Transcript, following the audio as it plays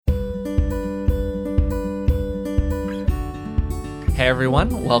Hey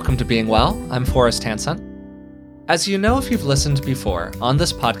everyone, welcome to Being Well. I'm Forrest Hansen. As you know if you've listened before, on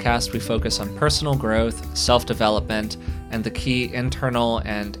this podcast we focus on personal growth, self-development, and the key internal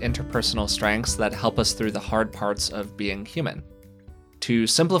and interpersonal strengths that help us through the hard parts of being human. To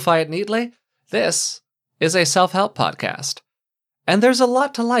simplify it neatly, this is a self-help podcast. And there's a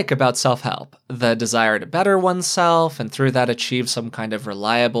lot to like about self-help. The desire to better oneself and through that achieve some kind of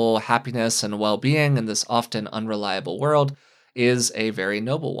reliable happiness and well-being in this often unreliable world is a very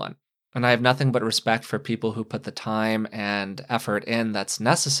noble one. And I have nothing but respect for people who put the time and effort in that's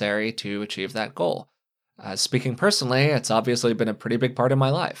necessary to achieve that goal. Speaking personally, it's obviously been a pretty big part of my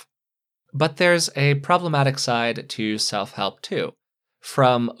life. But there's a problematic side to self-help too.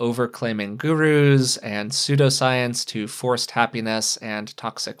 From overclaiming gurus and pseudoscience to forced happiness and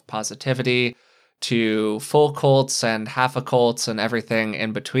toxic positivity, to full cults and half occults and everything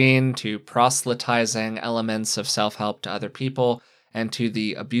in between, to proselytizing elements of self-help to other people, and to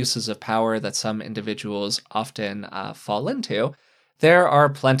the abuses of power that some individuals often fall into, there are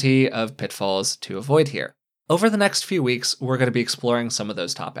plenty of pitfalls to avoid here. Over the next few weeks, we're going to be exploring some of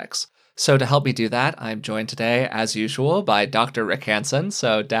those topics. So to help me do that, I'm joined today, as usual, by Dr. Rick Hansen.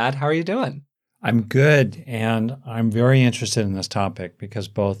 So, Dad, how are you doing? I'm good, and I'm very interested in this topic because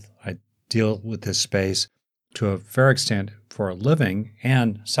both I deal with this space to a fair extent for a living,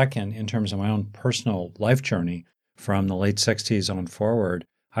 and second, in terms of my own personal life journey from the late 60s on forward,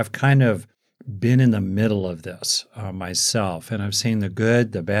 I've kind of been in the middle of this myself, and I've seen the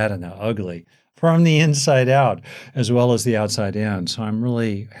good, the bad, and the ugly from the inside out as well as the outside in. So I'm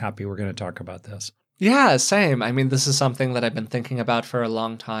really happy we're going to talk about this. Yeah, same. I mean, this is something that I've been thinking about for a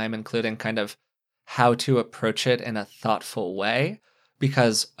long time, including kind of how to approach it in a thoughtful way.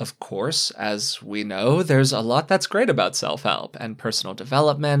 Because, of course, as we know, there's a lot that's great about self-help and personal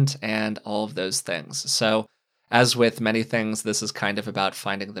development and all of those things. So, as with many things, this is kind of about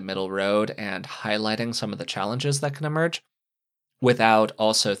finding the middle road and highlighting some of the challenges that can emerge without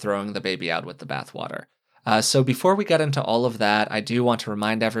also throwing the baby out with the bathwater. So before we get into all of that, I do want to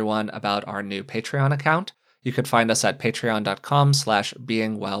remind everyone about our new Patreon account. You could find us at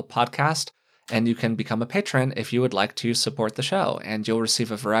patreon.com/beingwellpodcast. And you can become a patron if you would like to support the show, and you'll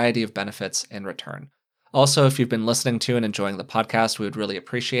receive a variety of benefits in return. Also, if you've been listening to and enjoying the podcast, we would really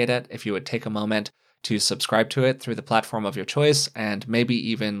appreciate it if you would take a moment to subscribe to it through the platform of your choice and maybe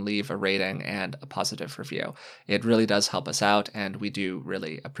even leave a rating and a positive review. It really does help us out, and we do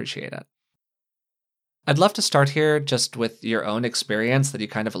really appreciate it. I'd love to start here just with your own experience that you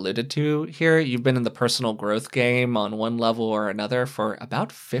kind of alluded to here. You've been in the personal growth game on one level or another for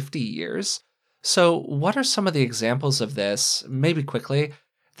about 50 years. So what are some of the examples of this, maybe quickly,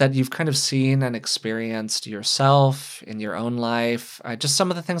 that you've kind of seen and experienced yourself in your own life? Just some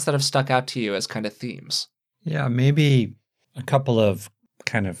of the things that have stuck out to you as kind of themes. Yeah, maybe a couple of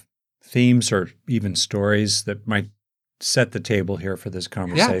kind of themes or even stories that might set the table here for this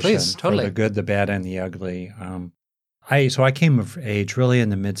conversation. Yeah, please, totally. For the good, the bad, and the ugly. I came of age really in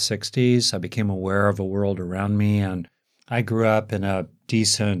the mid-'60s. I became aware of a world around me, and I grew up in a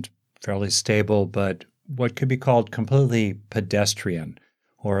decent, fairly stable, but what could be called completely pedestrian,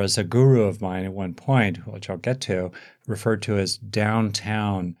 or as a guru of mine at one point, which I'll get to, referred to as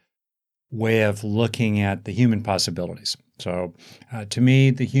downtown way of looking at the human possibilities. So to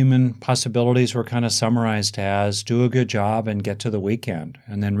me, the human possibilities were kind of summarized as do a good job and get to the weekend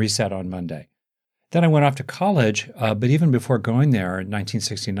and then reset on Monday. Then I went off to college, but even before going there in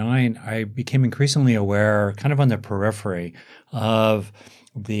 1969, I became increasingly aware, kind of on the periphery, of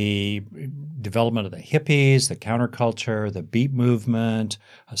the development of the hippies, the counterculture, the beat movement,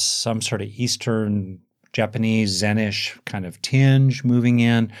 some sort of Eastern Japanese Zenish kind of tinge moving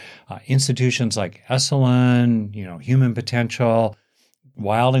in, institutions like Esalen, human potential,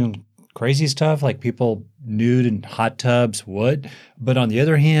 wild and crazy stuff like people nude in hot tubs would. But on the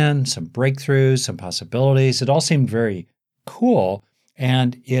other hand, some breakthroughs, some possibilities. It all seemed very cool,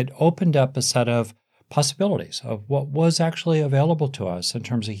 and it opened up a set of possibilities of what was actually available to us in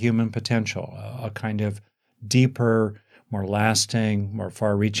terms of human potential, a kind of deeper, more lasting, more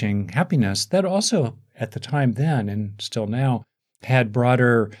far-reaching happiness that also at the time then and still now had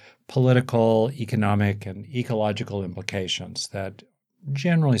broader political, economic, and ecological implications that,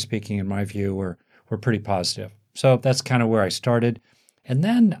 generally speaking, in my view, were pretty positive. So that's kind of where I started. And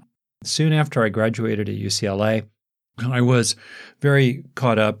then soon after I graduated at UCLA, I was very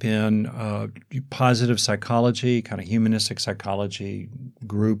caught up in positive psychology, kind of humanistic psychology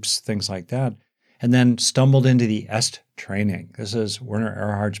groups, things like that, and then stumbled into the EST training. This is Werner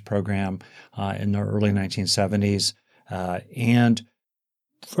Erhard's program in the early 1970s. And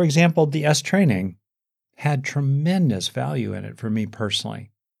for example, the EST training had tremendous value in it for me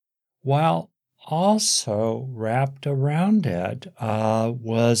personally. While also wrapped around it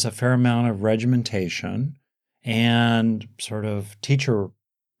was a fair amount of regimentation and sort of teacher,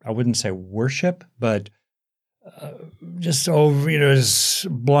 I wouldn't say worship, but just over, just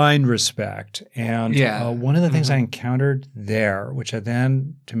blind respect. And Yeah. one of the things I encountered there, which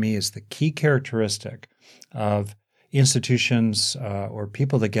then to me is the key characteristic of institutions or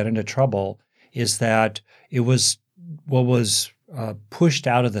people that get into trouble, is that it was what was pushed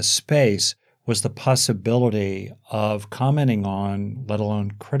out of the space was the possibility of commenting on, let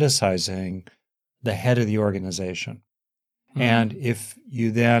alone criticizing, the head of the organization. And if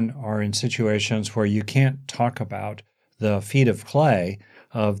you then are in situations where you can't talk about the feet of clay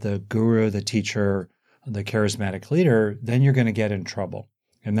of the guru, the teacher, the charismatic leader, then you're going to get in trouble.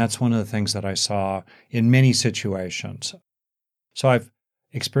 And that's one of the things that I saw in many situations. So I've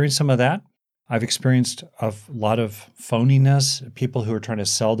experienced some of that. I've experienced a lot of phoniness, people who are trying to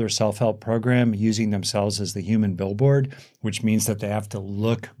sell their self-help program using themselves as the human billboard, which means that they have to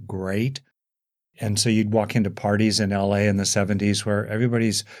look great. And so you'd walk into parties in LA in the 70s where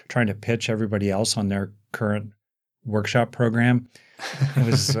everybody's trying to pitch everybody else on their current workshop program. It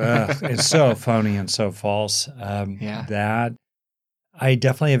was it's so phony and so false. That I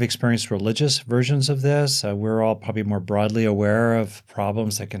definitely have experienced religious versions of this. We're all probably more broadly aware of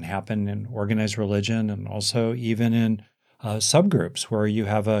problems that can happen in organized religion and also even in subgroups where you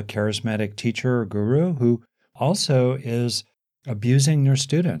have a charismatic teacher or guru who also is abusing their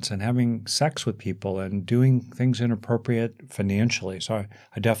students and having sex with people and doing things inappropriate financially. So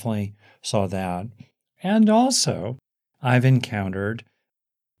I definitely saw that. And also, I've encountered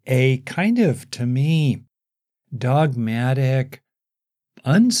a kind of, to me, dogmatic,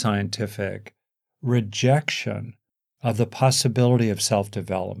 unscientific rejection of the possibility of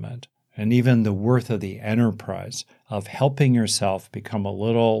self-development and even the worth of the enterprise of helping yourself become a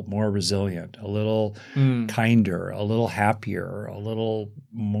little more resilient, a little kinder, a little happier, a little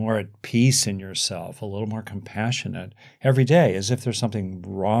more at peace in yourself, a little more compassionate every day, as if there's something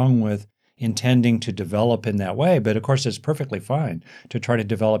wrong with intending to develop in that way. But of course, it's perfectly fine to try to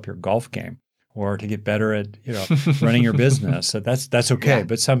develop your golf game or to get better at, running your business. So that's okay. Yeah.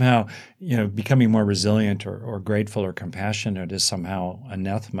 But somehow, becoming more resilient or grateful or compassionate is somehow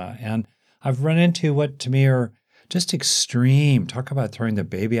anathema. And I've run into what to me are just extreme. Talk about throwing the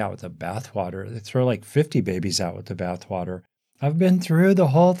baby out with the bathwater. They throw like 50 babies out with the bathwater. I've been through the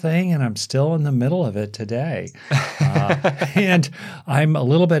whole thing and I'm still in the middle of it today. And I'm a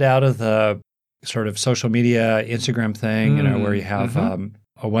little bit out of the sort of social media, Instagram thing, where you have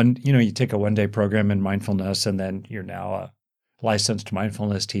you take a one-day program in mindfulness and then you're now a licensed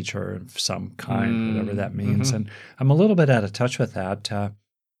mindfulness teacher of some kind, whatever that means. And I'm a little bit out of touch with that.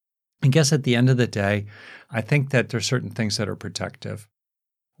 I guess at the end of the day, I think that there's certain things that are protective.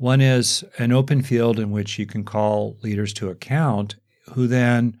 One is an open field in which you can call leaders to account who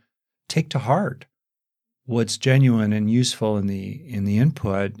then take to heart what's genuine and useful in the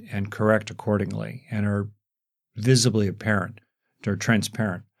input and correct accordingly and are visibly apparent. They're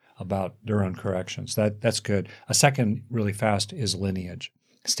transparent about their own corrections. That's good. A second, really fast, is lineage,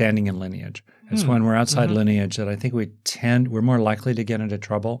 standing in lineage. It's when we're outside lineage that I think we're more likely to get into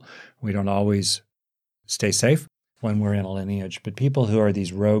trouble. We don't always stay safe when we're in a lineage. But people who are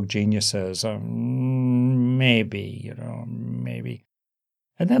these rogue geniuses, maybe.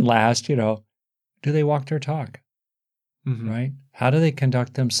 And then last, do they walk their talk? Right? How do they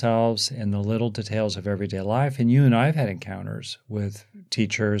conduct themselves in the little details of everyday life? And you and I have had encounters with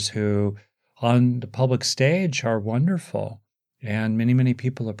teachers who on the public stage are wonderful and many, many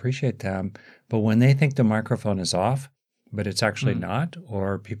people appreciate them. But when they think the microphone is off, but it's actually not,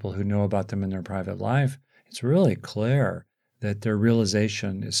 or people who know about them in their private life, it's really clear that their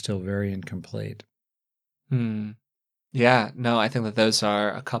realization is still very incomplete. Yeah, no, I think that those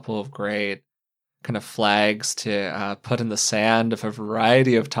are a couple of great kind of flags to put in the sand of a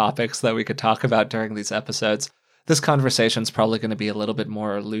variety of topics that we could talk about during these episodes. This conversation is probably going to be a little bit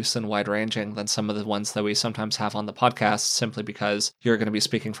more loose and wide-ranging than some of the ones that we sometimes have on the podcast, simply because you're going to be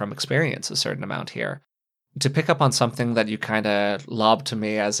speaking from experience a certain amount here. To pick up on something that you kind of lobbed to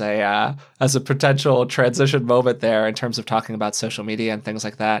me as a potential transition moment there in terms of talking about social media and things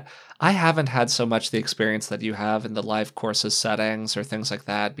like that, I haven't had so much the experience that you have in the live courses settings or things like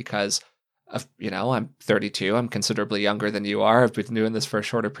that because I'm 32. I'm considerably younger than you are. I've been doing this for a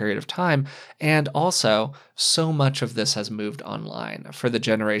shorter period of time. And also, so much of this has moved online for the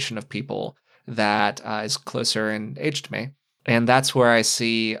generation of people that is closer in age to me. And that's where I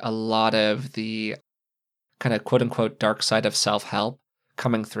see a lot of the kind of quote unquote dark side of self-help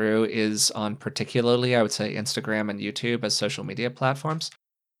coming through is on particularly, I would say, Instagram and YouTube as social media platforms.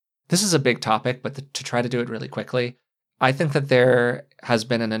 This is a big topic, but to try to do it really quickly, I think that there has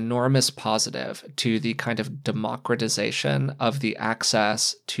been an enormous positive to the kind of democratization of the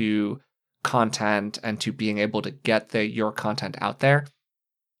access to content and to being able to get your content out there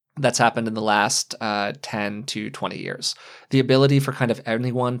that's happened in the last 10 to 20 years. The ability for kind of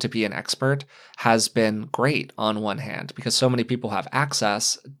anyone to be an expert has been great on one hand, because so many people have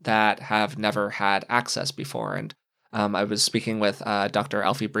access that have never had access before. And I was speaking with Dr.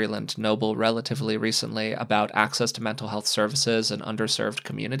 Alfie Breland Noble relatively recently about access to mental health services in underserved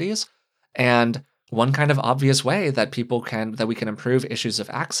communities. And one kind of obvious way that we can improve issues of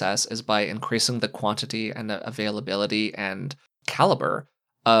access is by increasing the quantity and the availability and caliber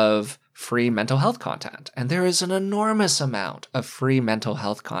of free mental health content. And there is an enormous amount of free mental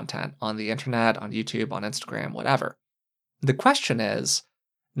health content on the internet, on YouTube, on Instagram, whatever. The question is,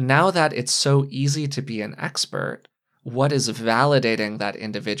 now that it's so easy to be an expert, what is validating that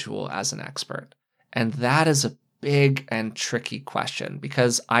individual as an expert? And that is a big and tricky question,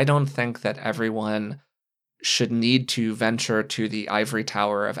 because I don't think that everyone should need to venture to the ivory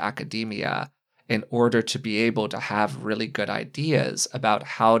tower of academia in order to be able to have really good ideas about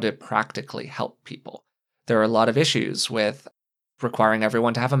how to practically help people. There are a lot of issues with requiring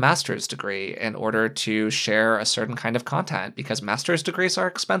everyone to have a master's degree in order to share a certain kind of content, because master's degrees are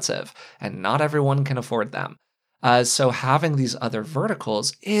expensive and not everyone can afford them. So having these other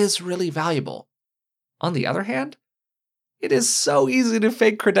verticals is really valuable. On the other hand, it is so easy to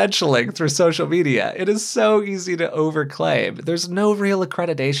fake credentialing through social media. It is so easy to overclaim. There's no real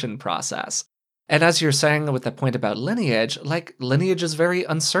accreditation process. And as you're saying with the point about lineage, lineage is very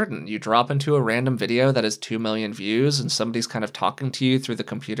uncertain. You drop into a random video that has 2 million views and somebody's kind of talking to you through the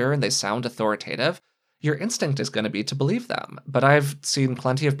computer and they sound authoritative. Your instinct is going to be to believe them. But I've seen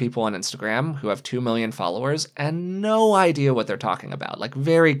plenty of people on Instagram who have 2 million followers and no idea what they're talking about,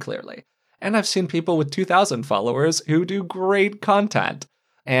 very clearly. And I've seen people with 2,000 followers who do great content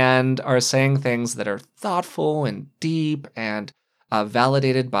and are saying things that are thoughtful and deep and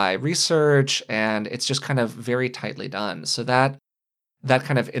validated by research, and it's just kind of very tightly done. So that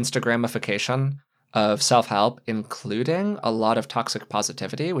kind of Instagramification of self-help, including a lot of toxic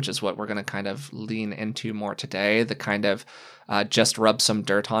positivity, which is what we're going to kind of lean into more today, the kind of just rub some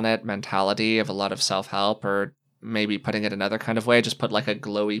dirt on it mentality of a lot of self-help, or maybe putting it another kind of way, just put like a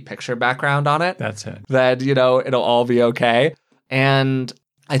glowy picture background on it. That's it. Then, it'll all be okay. And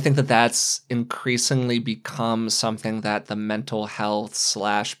I think that that's increasingly become something that the mental health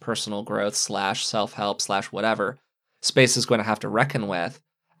 / personal growth / self-help / whatever space is going to have to reckon with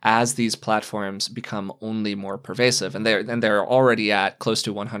as these platforms become only more pervasive. And they're already at close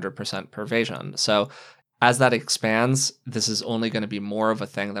to 100% pervasion. So as that expands, this is only going to be more of a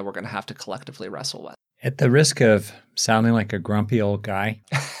thing that we're going to have to collectively wrestle with. At the risk of sounding like a grumpy old guy,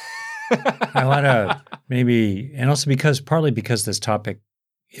 I want to maybe, and also partly because this topic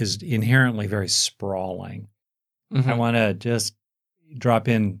is inherently very sprawling, I want to just drop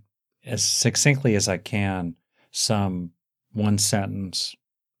in as succinctly as I can some one-sentence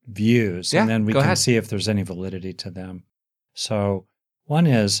views, and then we can see if there's any validity to them. So one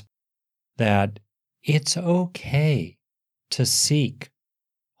is that it's okay to seek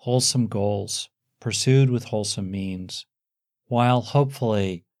wholesome goals pursued with wholesome means, while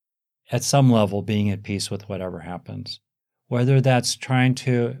hopefully at some level being at peace with whatever happens. Whether that's trying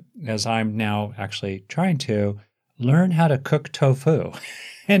to, as I'm now actually trying to, learn how to cook tofu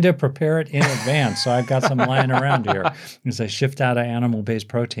and to prepare it in advance. So I've got some lying around here as I shift out of animal-based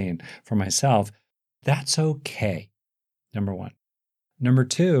protein for myself. That's okay, number one. Number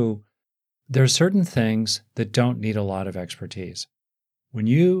two, there are certain things that don't need a lot of expertise. When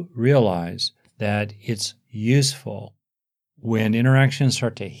you realize that it's useful when interactions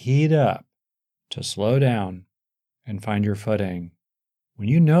start to heat up, to slow down and find your footing, when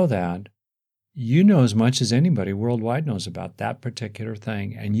you know that, you know as much as anybody worldwide knows about that particular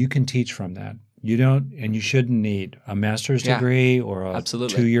thing, and you can teach from that. You don't, and you shouldn't need a master's degree or a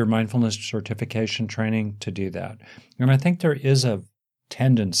 2-year mindfulness certification training to do that. And I think there is a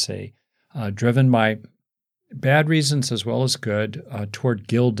tendency, driven by bad reasons as well as good, toward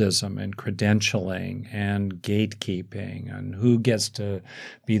guildism and credentialing and gatekeeping, and who gets to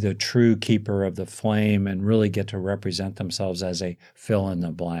be the true keeper of the flame and really get to represent themselves as a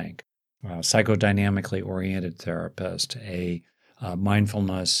fill-in-the-blank. Psychodynamically oriented therapist, a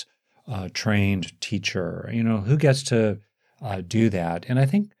mindfulness trained teacher, who gets to do that? And I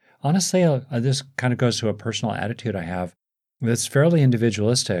think, honestly, this kind of goes to a personal attitude I have that's fairly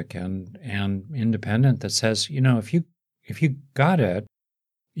individualistic and independent, that says, if you got it,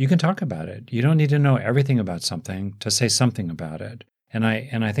 you can talk about it. You don't need to know everything about something to say something about it. And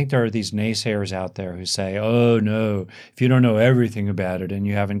I think there are these naysayers out there who say, oh, no, if you don't know everything about it and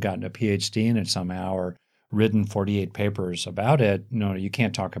you haven't gotten a PhD in it somehow or written 48 papers about it, no, you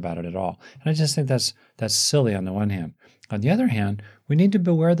can't talk about it at all. And I just think that's silly on the one hand. On the other hand, we need to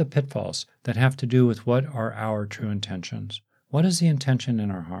beware the pitfalls that have to do with what are our true intentions. What is the intention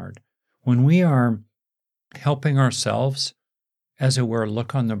in our heart? When we are helping ourselves, as it were,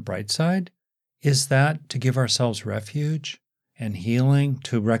 look on the bright side, is that to give ourselves refuge and healing,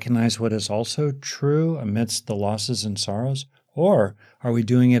 to recognize what is also true amidst the losses and sorrows? Or are we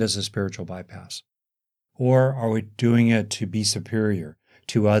doing it as a spiritual bypass? Or are we doing it to be superior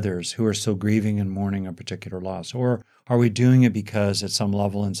to others who are still grieving and mourning a particular loss? Or are we doing it because at some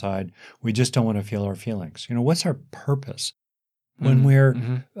level inside, we just don't want to feel our feelings? What's our purpose when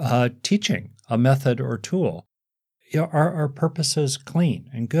we're teaching a method or tool? Are our purposes clean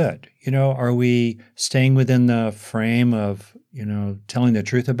and good? Are we staying within the frame of, telling the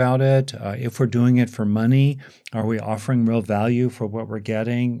truth about it? If we're doing it for money, are we offering real value for what we're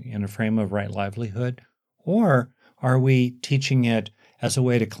getting in a frame of right livelihood? Or are we teaching it as a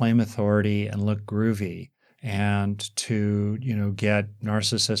way to claim authority and look groovy and to, get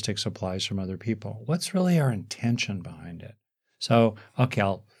narcissistic supplies from other people? What's really our intention behind it? So, okay,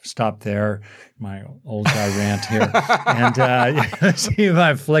 I'll stop there, my old guy rant here, and see if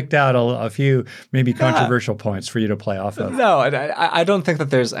I've flicked out a few maybe controversial points for you to play off of. No, I don't think that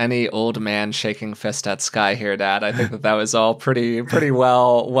there's any old man shaking fist at sky here, Dad. I think that was all pretty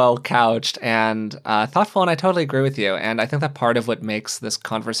well couched and thoughtful, and I totally agree with you. And I think that part of what makes this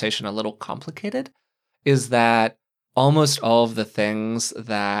conversation a little complicated is that almost all of the things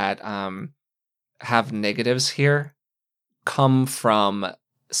that have negatives here come from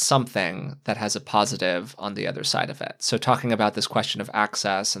something that has a positive on the other side of it. So talking about this question of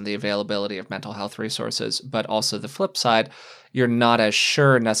access and the availability of mental health resources, but also the flip side, you're not as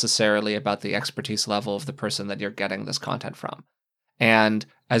sure necessarily about the expertise level of the person that you're getting this content from. And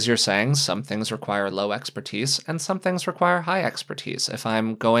as you're saying, some things require low expertise and some things require high expertise. If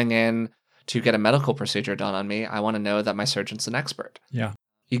I'm going in to get a medical procedure done on me, I want to know that my surgeon's an expert. Yeah.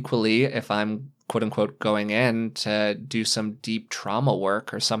 Equally, if I'm quote unquote going in to do some deep trauma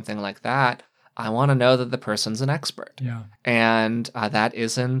work or something like that, I want to know that the person's an expert. Yeah. And that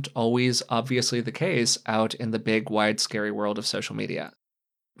isn't always obviously the case out in the big, wide, scary world of social media.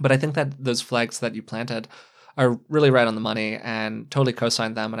 But I think that those flags that you planted are really right on the money and totally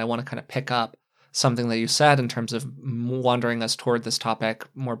co-sign them. And I want to kind of pick up something that you said in terms of wandering us toward this topic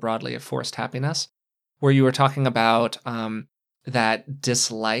more broadly of forced happiness, where you were talking about that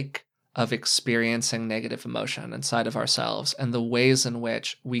dislike of experiencing negative emotion inside of ourselves and the ways in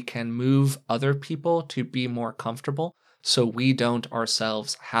which we can move other people to be more comfortable so we don't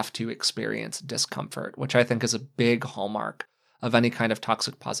ourselves have to experience discomfort, which I think is a big hallmark of any kind of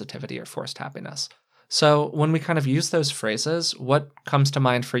toxic positivity or forced happiness. So when we kind of use those phrases, what comes to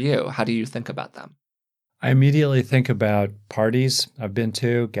mind for you? How do you think about them? I immediately think about parties I've been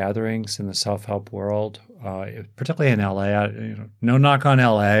to, gatherings in the self-help world, particularly in LA. No knock on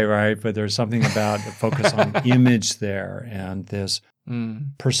LA, right? But there's something about the focus on image there and this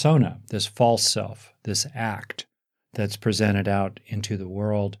persona, this false self, this act that's presented out into the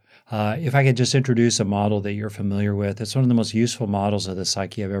world. If I could just introduce a model that you're familiar with, it's one of the most useful models of the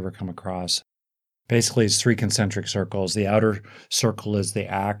psyche I've ever come across. Basically, it's three concentric circles. The outer circle is the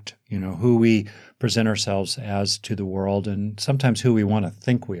act, who we present ourselves as to the world and sometimes who we want to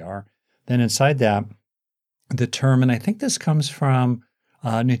think we are. Then inside that, the term, and I think this comes from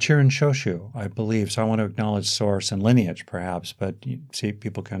Nichiren Shoshu, I believe. So I want to acknowledge source and lineage, perhaps, but see,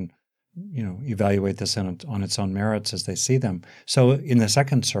 people can, evaluate this on its own merits as they see them. So in the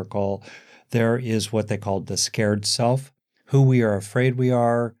second circle, there is what they call the scared self, who we are afraid we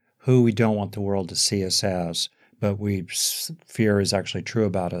are, who we don't want the world to see us as, but we fear is actually true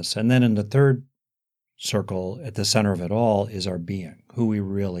about us. And then in the third circle, at the center of it all, is our being, who we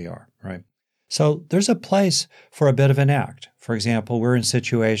really are, right? So there's a place for a bit of an act. For example, we're in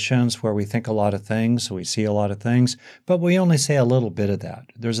situations where we think a lot of things, so we see a lot of things, but we only say a little bit of that.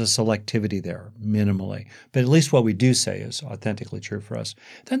 There's a selectivity there, minimally. But at least what we do say is authentically true for us.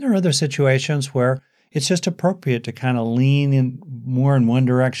 Then there are other situations where it's just appropriate to kind of lean in more in one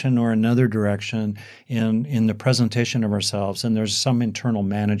direction or another direction in the presentation of ourselves. And there's some internal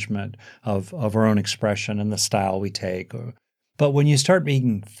management of our own expression and the style we take. But when you start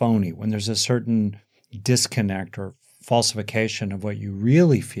being phony, when there's a certain disconnect or falsification of what you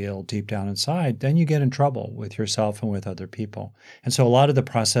really feel deep down inside, then you get in trouble with yourself and with other people. And so a lot of the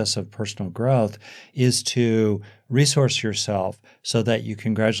process of personal growth is to resource yourself so that you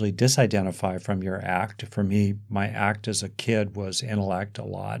can gradually disidentify from your act. For me, my act as a kid was intellect a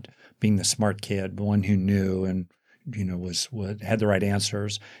lot, being the smart kid, the one who knew and had the right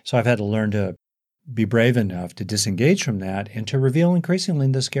answers. So I've had to learn to be brave enough to disengage from that and to reveal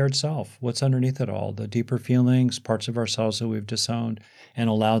increasingly the scared self, what's underneath it all, the deeper feelings, parts of ourselves that we've disowned, and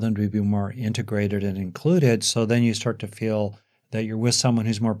allow them to be more integrated and included. So then you start to feel that you're with someone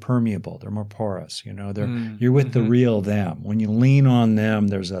who's more permeable, they're more porous, you're with the real them. When you lean on them,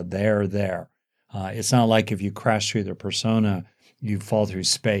 there's a there. It's not like if you crash through their persona, you fall through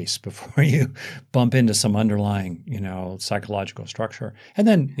space before you bump into some underlying, psychological structure. And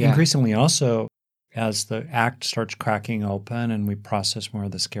then increasingly also, as the act starts cracking open and we process more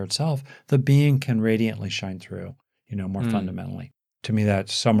of the scared self, the being can radiantly shine through, more fundamentally. To me, that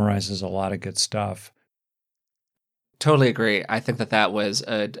summarizes a lot of good stuff. Totally agree. I think that was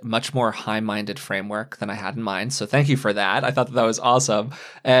a much more high-minded framework than I had in mind. So thank you for that. I thought that was awesome.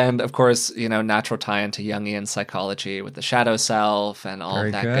 And of course, natural tie into Jungian psychology with the shadow self and all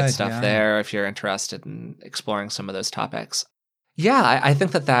of that good stuff there, if you're interested in exploring some of those topics. Yeah, I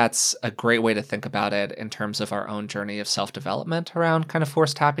think that's a great way to think about it in terms of our own journey of self-development around kind of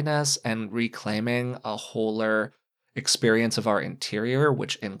forced happiness and reclaiming a wholer experience of our interior,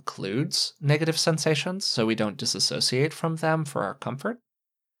 which includes negative sensations, so we don't disassociate from them for our comfort.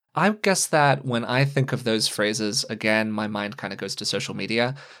 I guess that when I think of those phrases, again, my mind kind of goes to social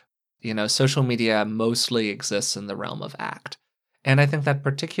media. Social media mostly exists in the realm of ACT. And I think that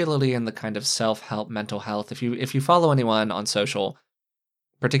particularly in the kind of self-help, mental health, if you follow anyone on social,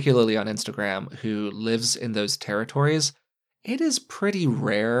 particularly on Instagram, who lives in those territories, it is pretty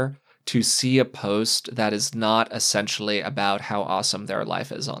rare to see a post that is not essentially about how awesome their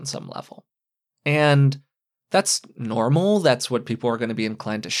life is on some level. And that's normal. That's what people are going to be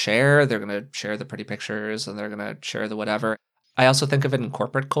inclined to share. They're going to share the pretty pictures and they're going to share the whatever. I also think of it in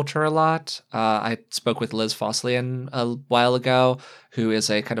corporate culture a lot. I spoke with Liz Fosslian a while ago, who is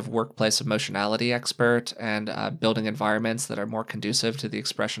a kind of workplace emotionality expert and building environments that are more conducive to the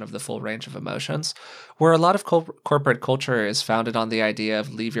expression of the full range of emotions, where a lot of corporate culture is founded on the idea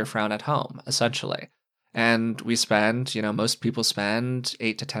of leave your frown at home, essentially. And we spend, most people spend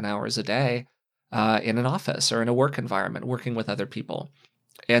 8 to 10 hours a day in an office or in a work environment working with other people.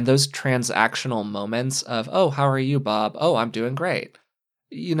 And those transactional moments of, oh, how are you, Bob? Oh, I'm doing great.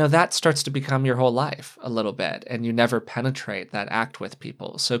 That starts to become your whole life a little bit, and you never penetrate that act with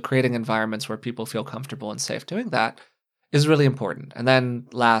people. So creating environments where people feel comfortable and safe doing that is really important. And then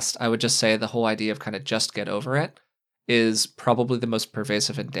last, I would just say the whole idea of kind of just get over it is probably the most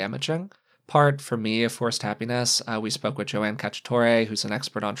pervasive and damaging part for me of forced happiness. We spoke with Joanne Cacciatore, who's an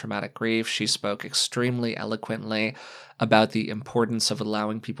expert on traumatic grief. She spoke extremely eloquently about the importance of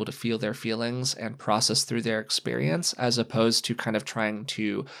allowing people to feel their feelings and process through their experience, as opposed to kind of trying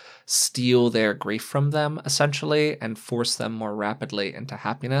to steal their grief from them, essentially, and force them more rapidly into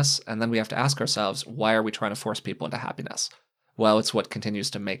happiness. And then we have to ask ourselves, why are we trying to force people into happiness? Well, it's what continues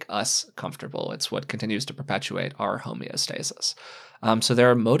to make us comfortable. It's what continues to perpetuate our homeostasis. So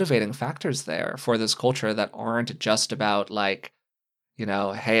there are motivating factors there for this culture that aren't just about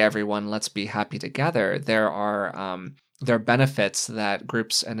hey, everyone, let's be happy together. There are benefits that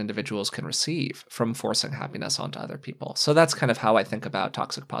groups and individuals can receive from forcing happiness onto other people. So that's kind of how I think about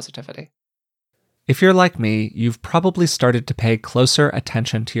toxic positivity. If you're like me, you've probably started to pay closer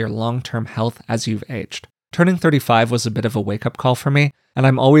attention to your long-term health as you've aged. Turning 35 was a bit of a wake-up call for me, and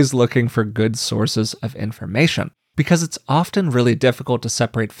I'm always looking for good sources of information, because it's often really difficult to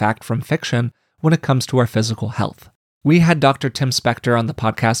separate fact from fiction when it comes to our physical health. We had Dr. Tim Spector on the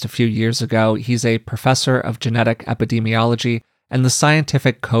podcast a few years ago. He's a professor of genetic epidemiology and the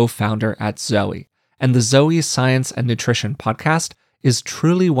scientific co-founder at Zoe. And the Zoe Science and Nutrition podcast is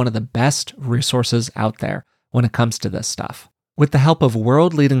truly one of the best resources out there when it comes to this stuff. With the help of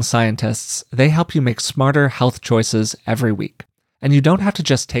world-leading scientists, they help you make smarter health choices every week. And you don't have to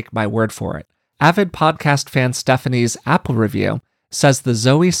just take my word for it. Avid podcast fan Stephanie's Apple review says the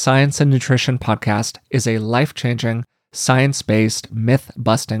Zoe Science and Nutrition podcast is a life-changing, science-based,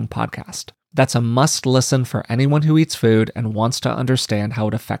 myth-busting podcast. That's a must-listen for anyone who eats food and wants to understand how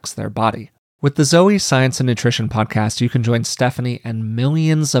it affects their body. With the Zoe Science and Nutrition podcast, you can join Stephanie and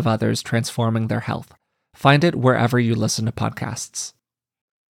millions of others transforming their health. Find it wherever you listen to podcasts.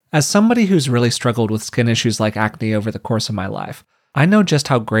 As somebody who's really struggled with skin issues like acne over the course of my life, I know just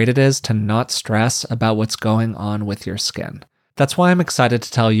how great it is to not stress about what's going on with your skin. That's why I'm excited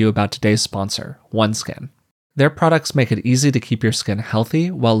to tell you about today's sponsor, OneSkin. Their products make it easy to keep your skin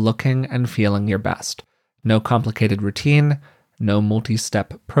healthy while looking and feeling your best. No complicated routine, no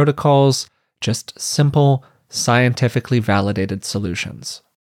multi-step protocols, just simple, scientifically validated solutions.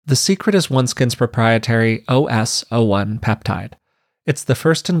 The secret is OneSkin's proprietary OS01 peptide. It's the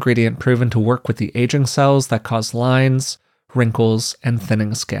first ingredient proven to work with the aging cells that cause lines, wrinkles, and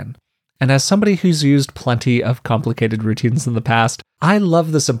thinning skin. And as somebody who's used plenty of complicated routines in the past, I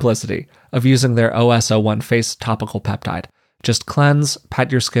love the simplicity of using their OS01 face topical peptide. Just cleanse,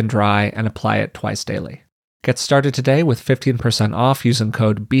 pat your skin dry, and apply it twice daily. Get started today with 15% off using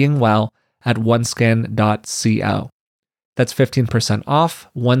code BEINGWELL at oneskin.co. That's 15% off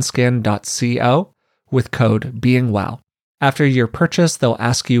oneskin.co with code BEINGWELL. After your purchase, they'll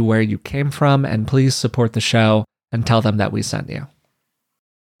ask you where you came from, and please support the show and tell them that we sent you.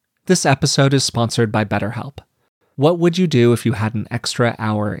 This episode is sponsored by BetterHelp. What would you do if you had an extra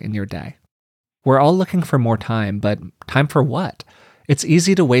hour in your day? We're all looking for more time, but time for what? It's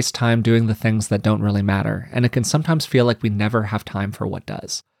easy to waste time doing the things that don't really matter, and it can sometimes feel like we never have time for what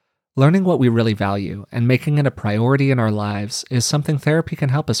does. Learning what we really value and making it a priority in our lives is something therapy can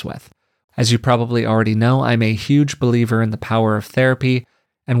help us with. As you probably already know, I'm a huge believer in the power of therapy,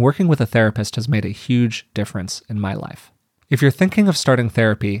 and working with a therapist has made a huge difference in my life. If you're thinking of starting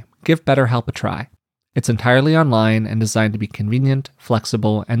therapy, give BetterHelp a try. It's entirely online and designed to be convenient,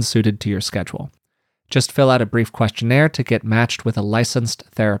 flexible, and suited to your schedule. Just fill out a brief questionnaire to get matched with a licensed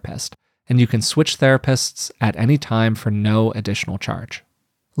therapist, and you can switch therapists at any time for no additional charge.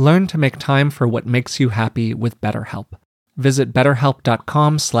 Learn to make time for what makes you happy with BetterHelp. Visit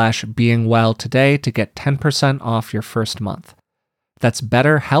betterhelp.com/beingwell today to get 10% off your first month. That's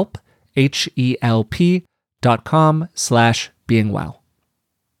BetterHelp, HELP.com/beingwell.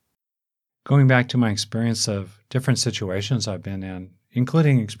 Going back to my experience of different situations I've been in,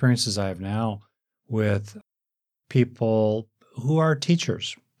 including experiences I have now with people who are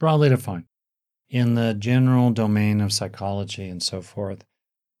teachers, broadly defined, in the general domain of psychology and so forth.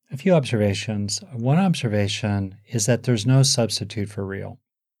 A few observations. One observation is that there's no substitute for real.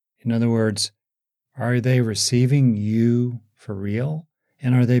 In other words, are they receiving you for real?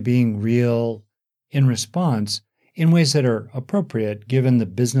 And are they being real in response in ways that are appropriate given the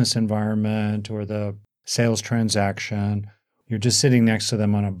business environment or the sales transaction? You're just sitting next to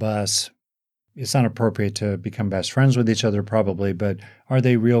them on a bus. It's not appropriate to become best friends with each other probably, but are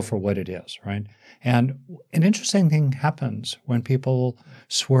they real for what it is, right? And an interesting thing happens when people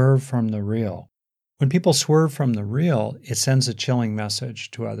swerve from the real. When people swerve from the real, it sends a chilling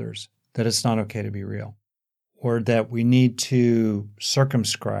message to others that it's not okay to be real, or that we need to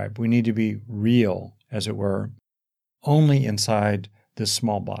circumscribe, we need to be real, as it were, only inside this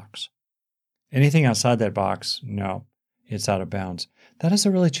small box. Anything outside that box, no, it's out of bounds. That has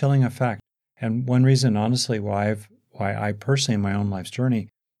a really chilling effect. And one reason, honestly, why I personally, in my own life's journey,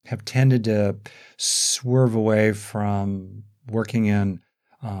 have tended to swerve away from working in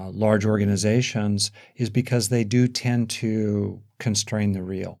large organizations is because they do tend to constrain the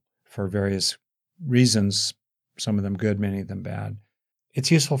real for various reasons, some of them good, many of them bad.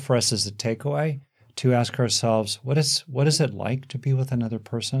 It's useful for us as a takeaway to ask ourselves, what is it like to be with another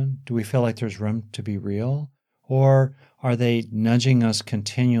person? Do we feel like there's room to be real? Or are they nudging us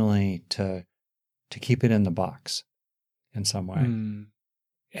continually to keep it in the box in some way?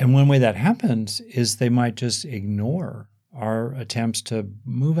 And one way that happens is they might just ignore our attempts to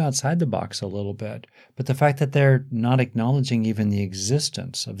move outside the box a little bit. But the fact that they're not acknowledging even the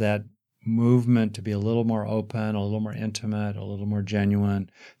existence of that movement to be a little more open, a little more intimate, a little more genuine,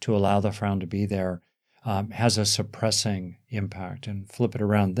 to allow the frown to be there, has a suppressing impact. And flip it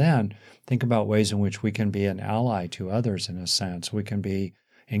around then, think about ways in which we can be an ally to others in a sense. We can be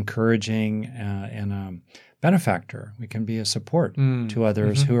encouraging and a benefactor. We can be a support to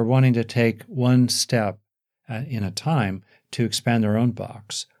others who are wanting to take one step in a time to expand their own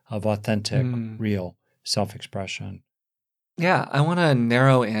box of authentic, real self-expression. Yeah, I want to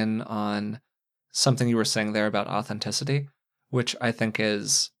narrow in on something you were saying there about authenticity, which I think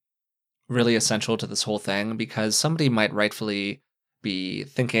is really essential to this whole thing, because somebody might rightfully be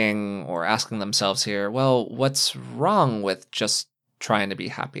thinking or asking themselves here, well, what's wrong with just trying to be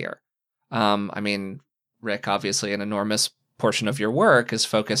happier? I mean, Rick, obviously an enormous portion of your work is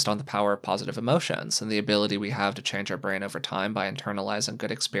focused on the power of positive emotions and the ability we have to change our brain over time by internalizing good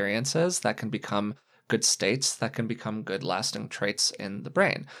experiences that can become good states, that can become good lasting traits in the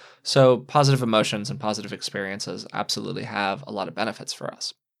brain. So positive emotions and positive experiences absolutely have a lot of benefits for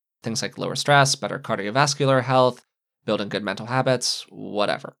us. Things like lower stress, better cardiovascular health, building good mental habits,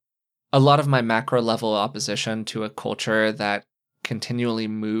 whatever. A lot of my macro level opposition to a culture that continually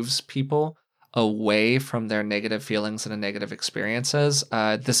moves people away from their negative feelings and negative experiences.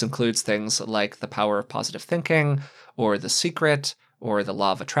 This includes things like the power of positive thinking, or The Secret, or the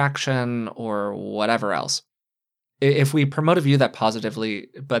law of attraction, or whatever else. If we promote a view that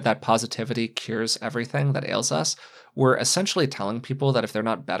positivity cures everything that ails us, we're essentially telling people that if they're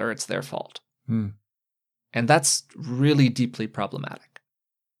not better, it's their fault. Hmm. And that's really deeply problematic.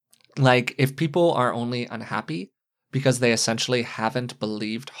 Like, if people are only unhappy because they essentially haven't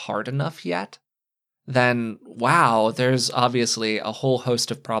believed hard enough yet, then wow, there's obviously a whole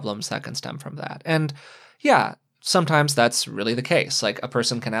host of problems that can stem from that. And yeah, sometimes that's really the case. Like, a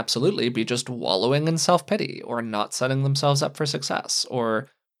person can absolutely be just wallowing in self-pity, or not setting themselves up for success, or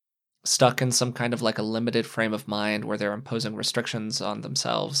stuck in some kind of like a limited frame of mind where they're imposing restrictions on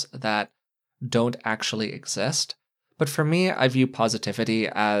themselves that don't actually exist. But for me, I view positivity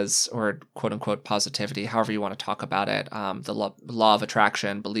as, or quote unquote positivity, however you want to talk about it, the law of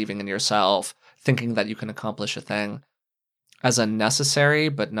attraction, believing in yourself, thinking that you can accomplish a thing, as a necessary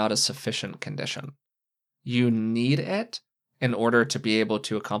but not a sufficient condition. You need it in order to be able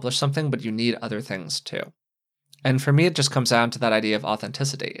to accomplish something, but you need other things too. And for me, it just comes down to that idea of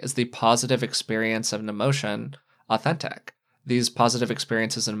authenticity. Is the positive experience of an emotion authentic? These positive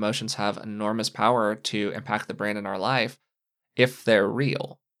experiences and emotions have enormous power to impact the brain in our life if they're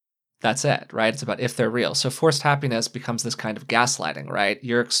real. That's it, right? It's about if they're real. So forced happiness becomes this kind of gaslighting, right?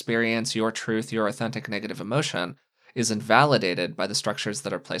 Your experience, your truth, your authentic negative emotion is invalidated by the structures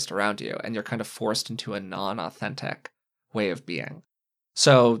that are placed around you, and you're kind of forced into a non-authentic way of being.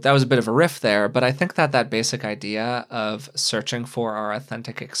 So that was a bit of a riff there, but I think that basic idea of searching for our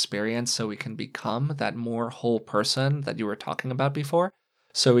authentic experience so we can become that more whole person that you were talking about before,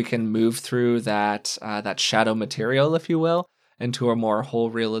 so we can move through that shadow material, if you will, into a more whole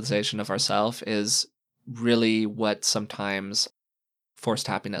realization of ourself, is really what sometimes forced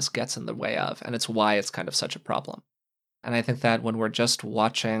happiness gets in the way of, and it's why it's kind of such a problem. And I think that when we're just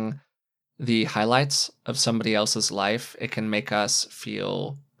watching the highlights of somebody else's life, it can make us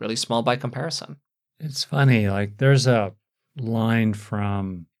feel really small by comparison. It's funny, like there's a line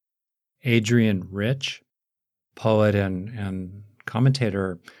from Adrian Rich, poet and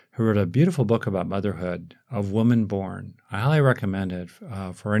commentator, who wrote a beautiful book about motherhood, Of Woman Born. I highly recommend it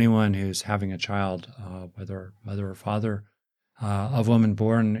for anyone who's having a child, whether mother or father, Of Woman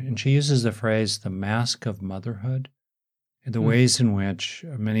Born. And she uses the phrase, the mask of motherhood, and the ways in which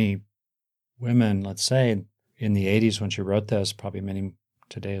many women, let's say in the 80s when she wrote this, probably many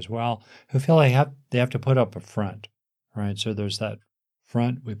today as well, who feel they have to put up a front, right? So there's that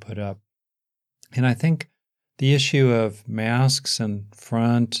front we put up. And I think the issue of masks and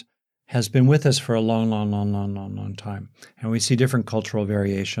front has been with us for a long time. And we see different cultural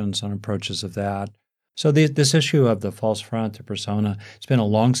variations on approaches of that. So this issue of the false front, the persona, it's been a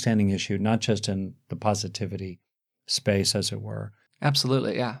longstanding issue, not just in the positivity space, as it were.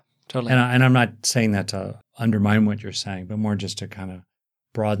 Absolutely, yeah, totally. And I'm not saying that to undermine what you're saying, but more just to kind of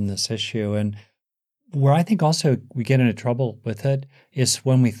broaden this issue. And where I think also we get into trouble with it is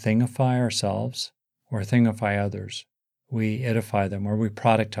when we thingify ourselves or thingify others. We edify them or we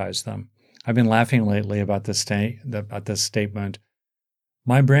productize them. I've been laughing lately about this statement.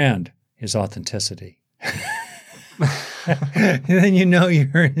 My brand is authenticity. And then you know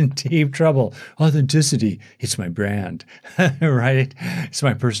you're in deep trouble. Authenticity, it's my brand, right? It's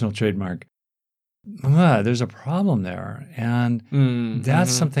my personal trademark. There's a problem there. And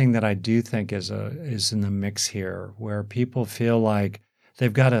that's something that I do think is in the mix here, where people feel like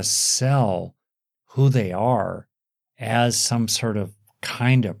they've got to sell who they are as some sort of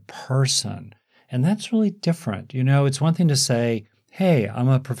kind of person. And that's really different. You know, it's one thing to say, hey, I'm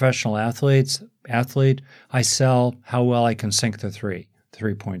a professional athlete. I sell how well I can sink the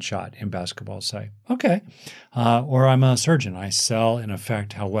three-point shot in basketball, say. Okay. Or I'm a surgeon. I sell, in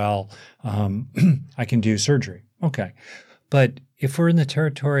effect, how well I can do surgery. Okay. But if we're in the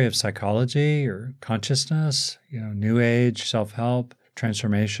territory of psychology or consciousness, new age, self-help,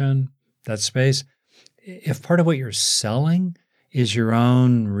 transformation, that space, if part of what you're selling is your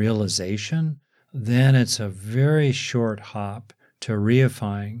own realization, then it's a very short hop to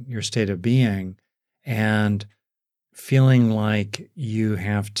reifying your state of being and feeling like you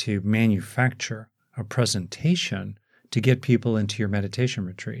have to manufacture a presentation to get people into your meditation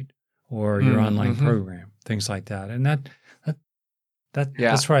retreat or your online program, things like that. And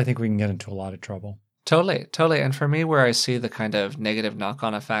that's where I think we can get into a lot of trouble. Totally. And for me, where I see the kind of negative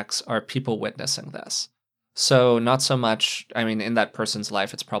knock-on effects are people witnessing this. So not so much, I mean, in that person's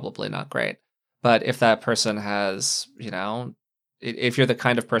life, it's probably not great. But if that person has, if you're the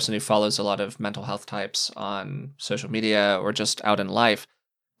kind of person who follows a lot of mental health types on social media or just out in life,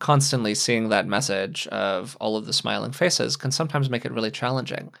 constantly seeing that message of all of the smiling faces can sometimes make it really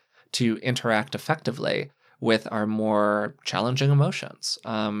challenging to interact effectively with our more challenging emotions,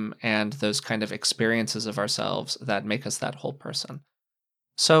 and those kind of experiences of ourselves that make us that whole person.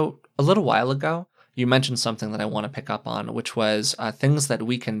 So, a little while ago, you mentioned something that I want to pick up on, which was things that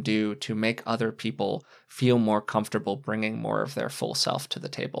we can do to make other people feel more comfortable bringing more of their full self to the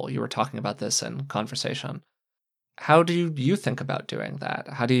table. You were talking about this in conversation. How do you think about doing that?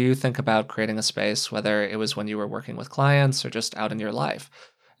 How do you think about creating a space, whether it was when you were working with clients or just out in your life,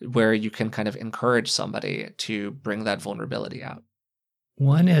 where you can kind of encourage somebody to bring that vulnerability out?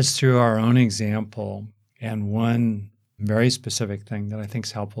 One is through our own example, and one very specific thing that I think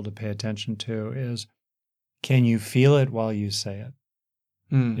is helpful to pay attention to is, can you feel it while you say it?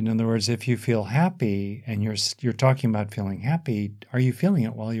 In other words, if you feel happy and you're talking about feeling happy, are you feeling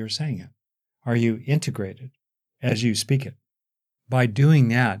it while you're saying it? Are you integrated as you speak it? By doing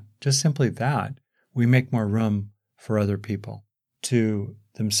that, just simply that, we make more room for other people to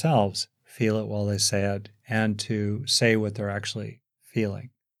themselves feel it while they say it and to say what they're actually feeling.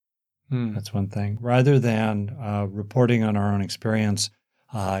 That's one thing. Rather than reporting on our own experience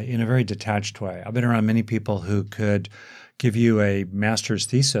in a very detached way. I've been around many people who could give you a master's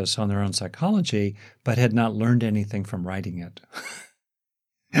thesis on their own psychology, but had not learned anything from writing it.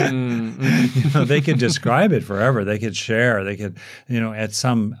 They could describe it forever. They could share. They could, at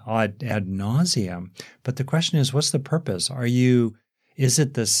some ad nauseum. But the question is, what's the purpose? Is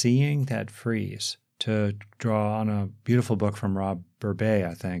it the seeing that frees? To draw on a beautiful book from Rob Burbet,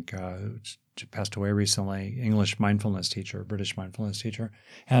 I think, who passed away recently, English mindfulness teacher, British mindfulness teacher.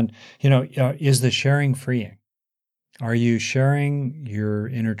 And, is the sharing freeing? Are you sharing your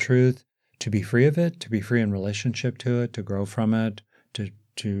inner truth to be free of it, to be free in relationship to it, to grow from it,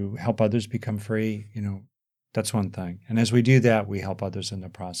 to help others become free? That's one thing. And as we do that, we help others in the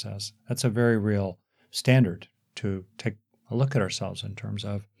process. That's a very real standard to take a look at ourselves in terms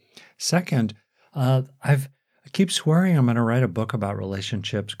of. Second, I keep swearing I'm going to write a book about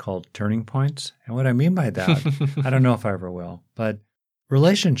relationships called Turning Points. And what I mean by that, I don't know if I ever will, but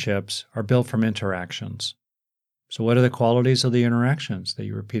relationships are built from interactions. So what are the qualities of the interactions that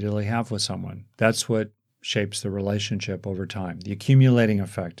you repeatedly have with someone? That's what shapes the relationship over time, the accumulating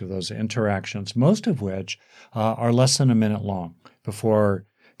effect of those interactions, most of which are less than a minute long before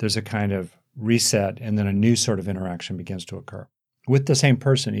there's a kind of reset and then a new sort of interaction begins to occur with the same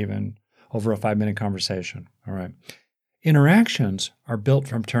person, even over a 5-minute conversation. All right. Interactions are built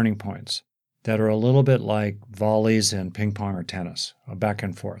from turning points that are a little bit like volleys in ping pong or tennis, a back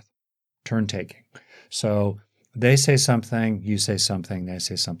and forth, turn taking. So they say something, you say something, they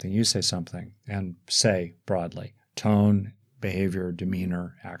say something, you say something, and say broadly, tone, behavior,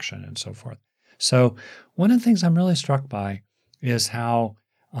 demeanor, action, and so forth. So one of the things I'm really struck by is how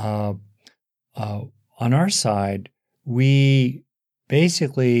on our side, we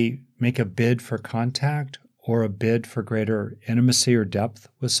basically make a bid for contact or a bid for greater intimacy or depth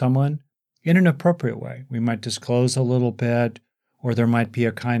with someone in an appropriate way. We might disclose a little bit, or there might be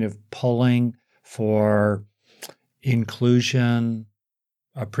a kind of pulling for inclusion,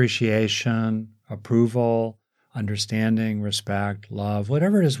 appreciation, approval, understanding, respect, love,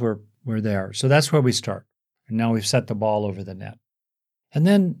 whatever it is, we're there. So that's where we start. And now we've set the ball over the net. And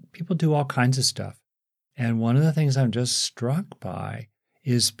then people do all kinds of stuff. And one of the things I'm just struck by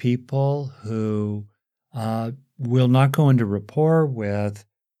is people who will not go into rapport with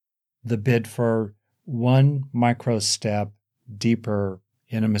the bid for one micro step deeper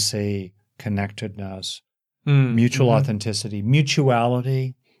intimacy, connectedness, mutual authenticity,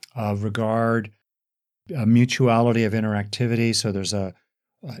 mutuality of regard, a mutuality of interactivity. So there's so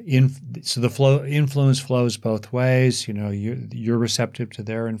the influence flows both ways. You're receptive to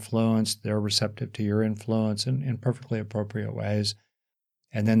their influence, they're receptive to your influence in perfectly appropriate ways.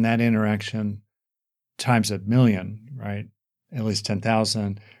 And then that interaction times a million, right? At least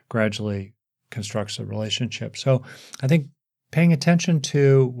 10,000 gradually constructs a relationship. So I think paying attention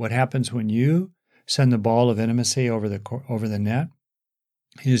to what happens when you send the ball of intimacy over the net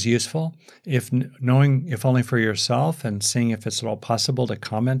is useful. If only for yourself and seeing if it's at all possible to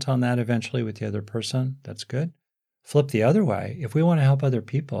comment on that eventually with the other person, that's good. Flip the other way. If we want to help other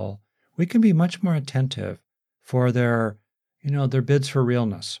people, we can be much more attentive for their bids for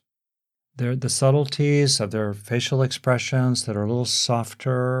realness. The subtleties of their facial expressions that are a little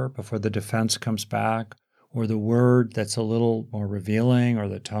softer before the defense comes back, or the word that's a little more revealing, or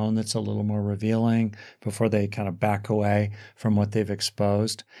the tone that's a little more revealing before they kind of back away from what they've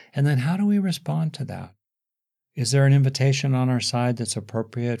exposed. And then how do we respond to that? Is there an invitation on our side that's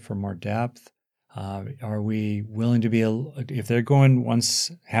appropriate for more depth? Are we willing to be, if they're going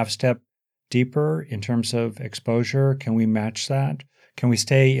half step deeper in terms of exposure, can we match that? Can we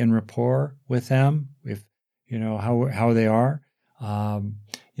stay in rapport with them if, how they are?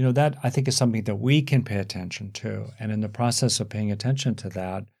 That I think is something that we can pay attention to. And in the process of paying attention to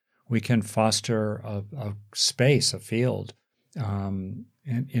that, we can foster a space, a field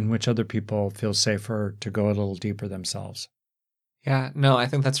in which other people feel safer to go a little deeper themselves. Yeah, no, I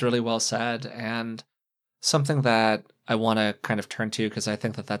think that's really well said. And something that I want to kind of turn to, because I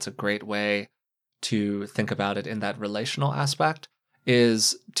think that that's a great way to think about it in that relational aspect,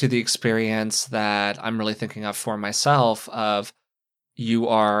 is to the experience that I'm really thinking of for myself of you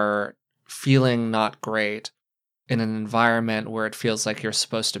are feeling not great in an environment where it feels like you're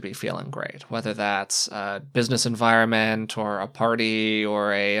supposed to be feeling great, whether that's a business environment or a party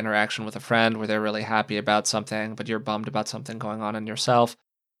or a interaction with a friend where they're really happy about something, but you're bummed about something going on in yourself.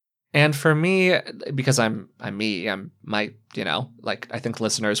 And for me, because I'm me, I think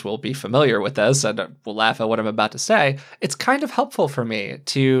listeners will be familiar with this and will laugh at what I'm about to say. It's kind of helpful for me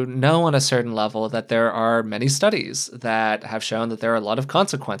to know on a certain level that there are many studies that have shown that there are a lot of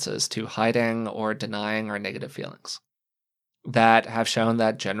consequences to hiding or denying our negative feelings, that have shown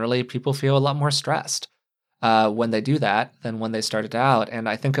that generally people feel a lot more stressed when they do that than when they started out. And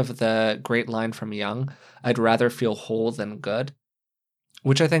I think of the great line from Jung, I'd rather feel whole than good,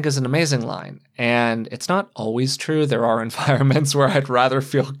 which I think is an amazing line. And it's not always true. There are environments where I'd rather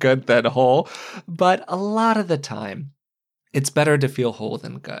feel good than whole, but a lot of the time, it's better to feel whole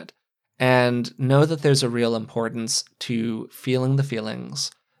than good. And know that there's a real importance to feeling the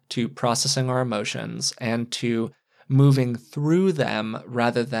feelings, to processing our emotions, and to moving through them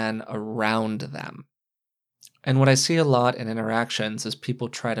rather than around them. And what I see a lot in interactions is people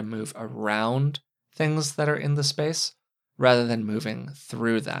try to move around things that are in the space rather than moving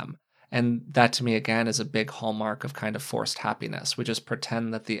through them. And that to me, again, is a big hallmark of kind of forced happiness. We just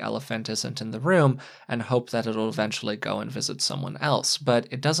pretend that the elephant isn't in the room and hope that it'll eventually go and visit someone else. But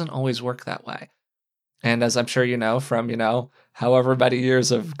it doesn't always work that way. And as I'm sure you know from, however many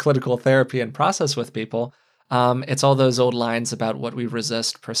years of clinical therapy and process with people, it's all those old lines about what we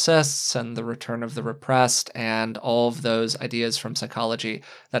resist persists and the return of the repressed and all of those ideas from psychology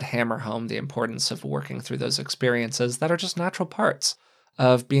that hammer home the importance of working through those experiences that are just natural parts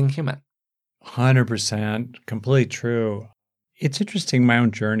of being human. 100%, completely true. It's interesting, my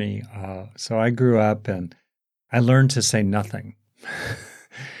own journey. So I grew up and I learned to say nothing.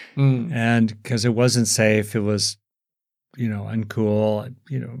 And because it wasn't safe, it was uncool,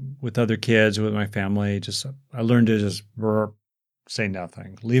 with other kids, with my family, I learned to just say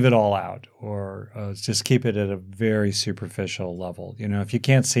nothing, leave it all out, or just keep it at a very superficial level. If you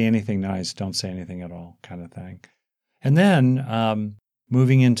can't say anything nice, don't say anything at all, kind of thing. And then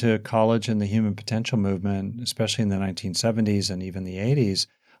moving into college and the human potential movement, especially in the 1970s and even the 80s,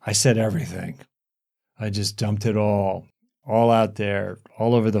 I said everything. I just dumped it all out there,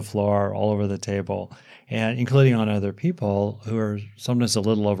 all over the floor, all over the table, and including on other people who are sometimes a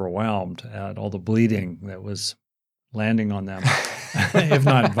little overwhelmed at all the bleeding that was landing on them, if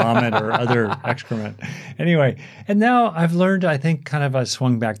not vomit or other excrement. Anyway, and now I've learned, I think, kind of I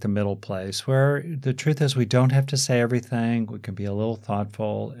swung back to middle place where the truth is we don't have to say everything. We can be a little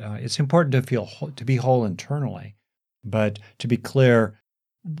thoughtful. It's important to be whole internally, but to be clear,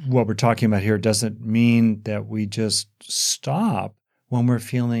 what we're talking about here doesn't mean that we just stop when we're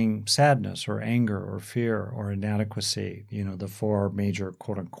feeling sadness or anger or fear or inadequacy, the four major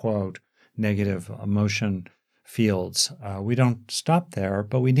quote unquote negative emotion fields. We don't stop there,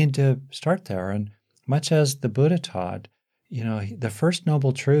 but we need to start there. And much as the Buddha taught, the first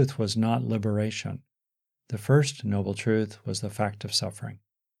noble truth was not liberation. The first noble truth was the fact of suffering.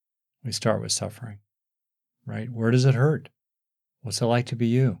 We start with suffering, right? Where does it hurt? What's it like to be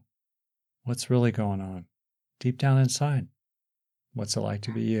you? What's really going on? Deep down inside, what's it like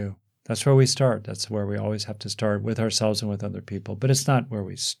to be you? That's where we start. That's where we always have to start, with ourselves and with other people. But it's not where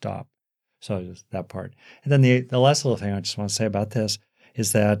we stop. So just that part. And then the last little thing I just want to say about this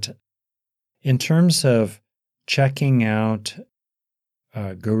is that in terms of checking out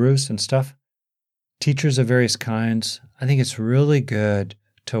gurus and stuff, teachers of various kinds, I think it's really good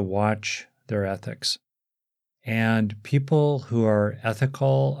to watch their ethics. And people who are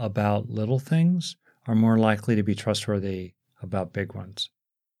ethical about little things are more likely to be trustworthy about big ones.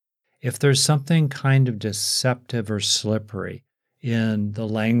 If there's something kind of deceptive or slippery in the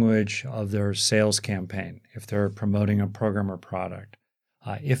language of their sales campaign, if they're promoting a program or product,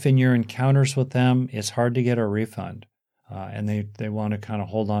 if in your encounters with them, it's hard to get a refund and they want to kind of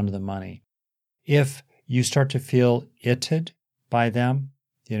hold on to the money. If you start to feel itted by them,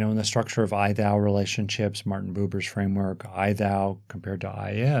 In the structure of I-thou relationships, Martin Buber's framework, I-thou compared to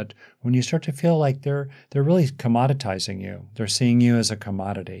I-it, when you start to feel like they're really commoditizing you, they're seeing you as a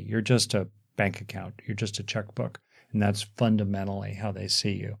commodity. You're just a bank account. You're just a checkbook. And that's fundamentally how they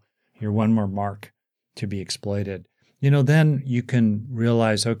see you. You're one more mark to be exploited. Then you can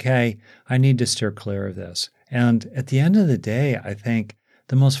realize, okay, I need to steer clear of this. And at the end of the day, I think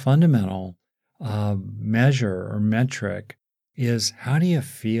the most fundamental measure or metric is, how do you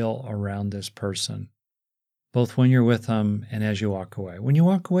feel around this person, both when you're with them and as you walk away? When you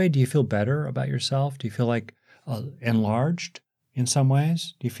walk away, do you feel better about yourself? Do you feel like enlarged in some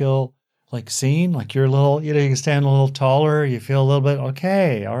ways? Do you feel like seen, like you're a little, you can stand a little taller, you feel a little bit,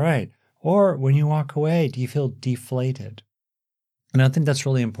 okay, all right. Or when you walk away, do you feel deflated? And I think that's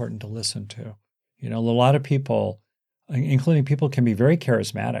really important to listen to. A lot of people, including people, can be very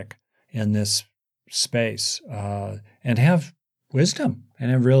charismatic in this space and have wisdom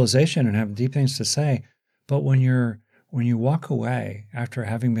and have realization and have deep things to say. But when you walk away after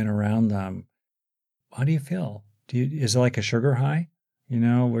having been around them, how do you feel? Is it like a sugar high,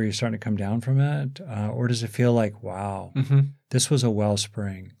 where you're starting to come down from it? Or does it feel like, wow, this was a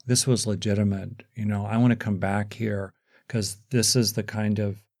wellspring. This was legitimate. I want to come back here because this is the kind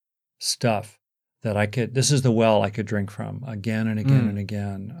of stuff that this is the well I could drink from again and again and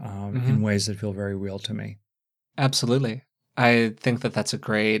again in ways that feel very real to me. Absolutely. I think that that's a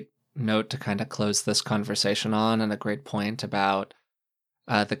great note to kind of close this conversation on, and a great point about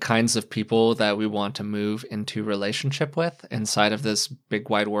the kinds of people that we want to move into relationship with inside of this big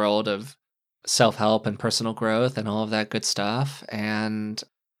wide world of self-help and personal growth and all of that good stuff. And,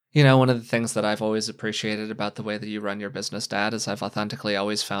 one of the things that I've always appreciated about the way that you run your business, Dad, is I've authentically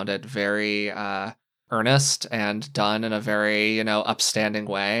always found it very earnest and done in a very, upstanding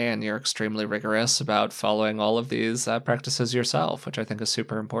way. And you're extremely rigorous about following all of these practices yourself, which I think is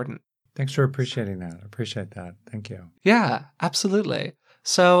super important. Thanks for appreciating that. I appreciate that. Thank you. Yeah, absolutely.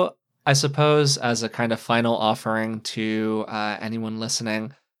 So I suppose as a kind of final offering to anyone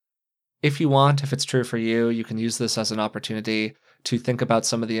listening, if it's true for you, you can use this as an opportunity to think about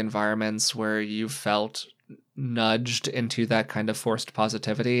some of the environments where you've felt nudged into that kind of forced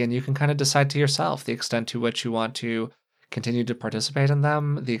positivity, and you can kind of decide to yourself the extent to which you want to continue to participate in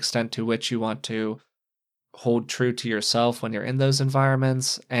them, the extent to which you want to hold true to yourself when you're in those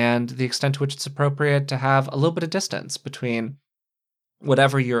environments, and the extent to which it's appropriate to have a little bit of distance between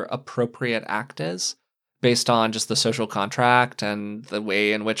whatever your appropriate act is, based on just the social contract and the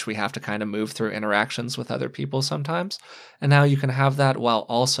way in which we have to kind of move through interactions with other people sometimes. And now you can have that while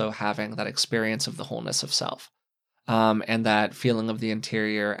also having that experience of the wholeness of self, and that feeling of the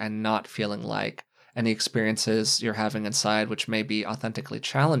interior, and not feeling like any experiences you're having inside, which may be authentically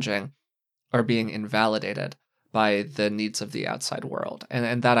challenging, are being invalidated by the needs of the outside world.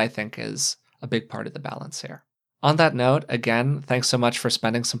 And that, I think, is a big part of the balance here. On that note, again, thanks so much for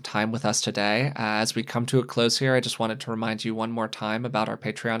spending some time with us today. As we come to a close here, I just wanted to remind you one more time about our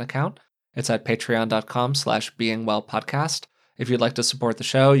Patreon account. It's at patreon.com/beingwellpodcast. If you'd like to support the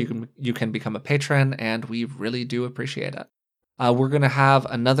show, you can become a patron, and we really do appreciate it. We're going to have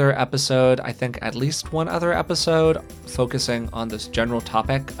another episode, I think at least one other episode, focusing on this general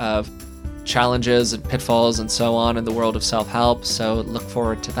topic of challenges and pitfalls and so on in the world of self-help. So look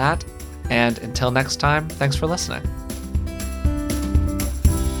forward to that. And until next time, thanks for listening.